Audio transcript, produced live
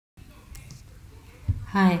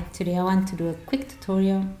Hi, today I want to do a quick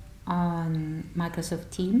tutorial on Microsoft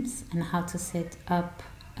Teams and how to set up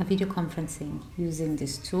a video conferencing using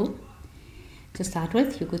this tool. To start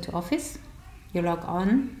with, you go to Office, you log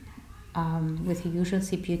on with your usual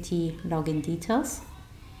CPUT login details.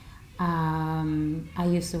 I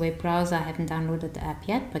use the web browser. I haven't downloaded the app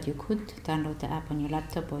yet, but you could download the app on your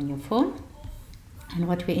laptop or on your phone. And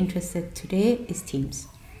what we're interested in today is Teams.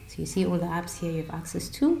 So you see all the apps here you have access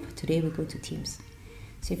to, but today we go to Teams.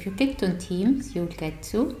 So if you clicked on Teams, you'll get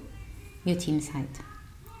to your Teams site.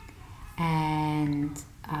 And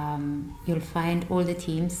you'll find all the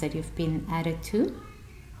teams that you've been added to.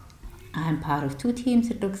 I'm part of 2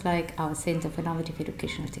 teams, it looks like, our Center for Innovative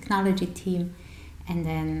Educational Technology team, and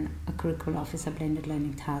then a Curricular Officer Blended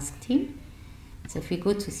Learning Task team. So if we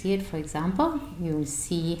go to see it, for example, you'll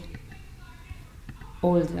see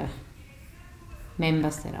all the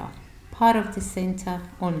members that are part of the center,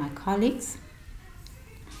 all my colleagues.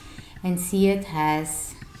 And see it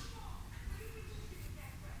has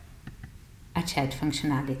a chat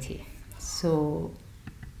functionality. So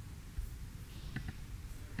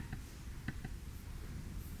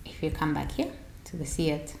if you come back here to the See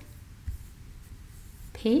It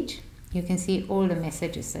page, you can see all the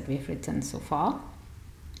messages that we've written so far.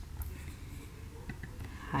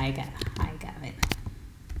 Hi Gavin.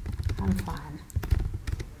 I'm fine.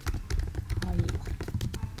 How are you?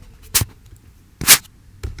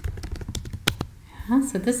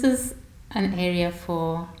 So this is an area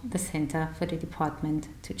for the center, for the department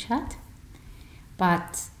to chat.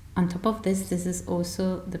 But on top of this, this is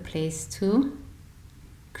also the place to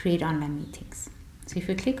create online meetings. So if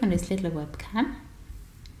you click on this little webcam,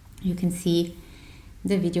 you can see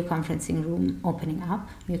the video conferencing room opening up.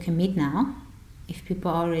 You can meet now if people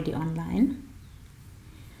are already online,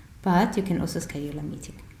 but you can also schedule a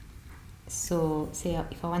meeting. So say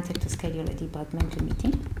if I wanted to schedule a departmental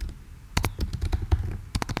meeting,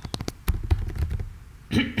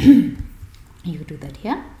 you do that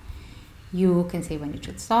here. You can say when it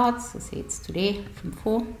should start, so say it's today from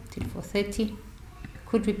 4 till 4:30.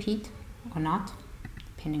 Could repeat or not,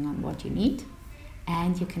 depending on what you need.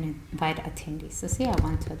 And you can invite attendees. So say I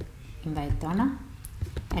want to invite Donna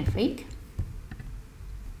and Fake.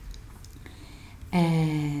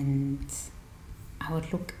 And I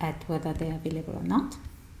would look at whether they're available or not.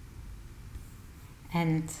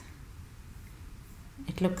 And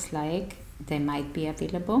it looks like they might be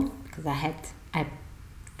available because I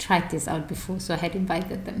tried this out before, so I had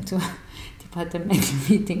invited them to a departmental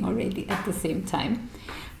meeting already at the same time.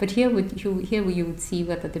 But here you would see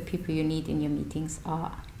whether the people you need in your meetings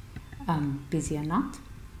are busy or not,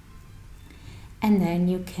 and then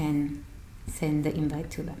you can send the invite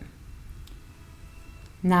to them.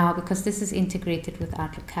 Now, because this is integrated with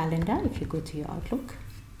Outlook Calendar, if you go to your Outlook,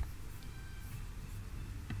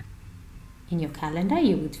 in your calendar,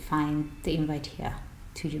 you would find the invite here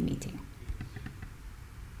to your meeting.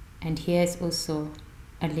 And here is also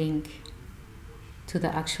a link to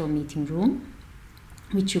the actual meeting room,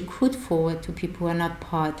 which you could forward to people who are not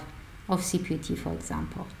part of CPUT, for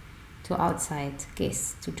example, to outside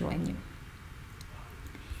guests to join you.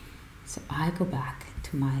 So I go back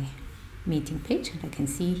to my meeting page, and I can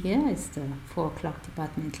see here is the 4 o'clock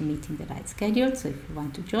departmental meeting that I had scheduled. So if you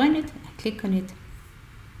want to join it, I click on it,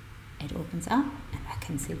 it opens up and I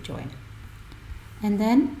can say join. And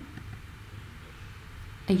then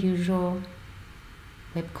a usual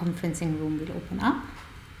web conferencing room will open up.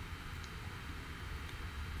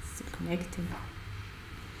 Still connecting.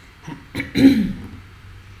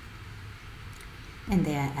 And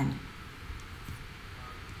there I am.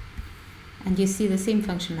 And you see the same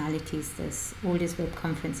functionalities as all these web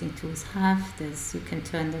conferencing tools have. You can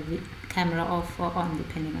turn the camera off or on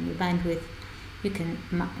depending on your bandwidth. You can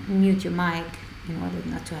mute your mic in order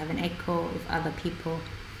not to have an echo if other people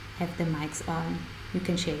have the mics on. You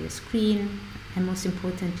can share your screen, and most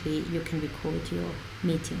importantly, you can record your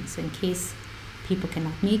meeting. So in case people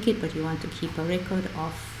cannot make it, but you want to keep a record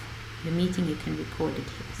of your meeting, you can record it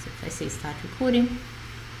here. So if I say start recording,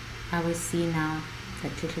 I will see now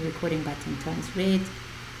that little recording button turns red,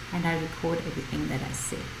 and I record everything that I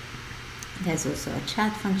say. There's also a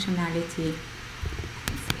chat functionality. I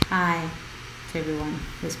can say hi to everyone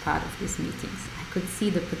who's part of these meetings. I could see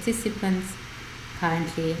the participants.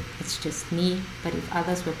 Currently, it's just me, but if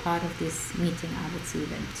others were part of this meeting, I would see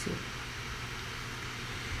them too.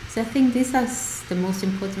 So I think these are the most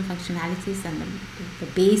important functionalities and the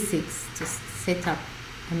basics to set up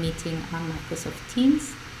a meeting on Microsoft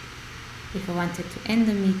Teams. If I wanted to end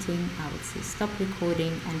the meeting, I would say stop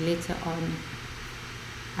recording, and later on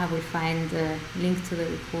I will find the link to the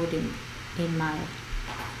recording in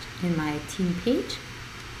my team page,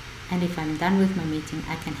 And if I'm done with my meeting,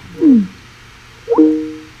 I can hang up.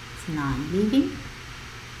 So now I'm leaving,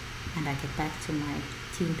 and I get back to my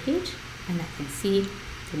team page, and I can see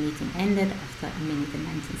the meeting ended after 1 minute and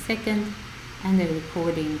 19 seconds, and the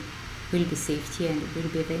recording will be saved here, and it will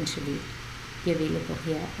be eventually be available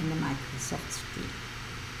here in the Microsoft Stream.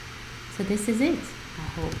 So this is it. I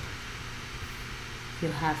hope you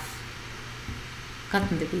have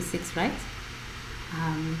gotten the basics right.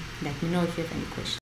 Let me know if you have any questions.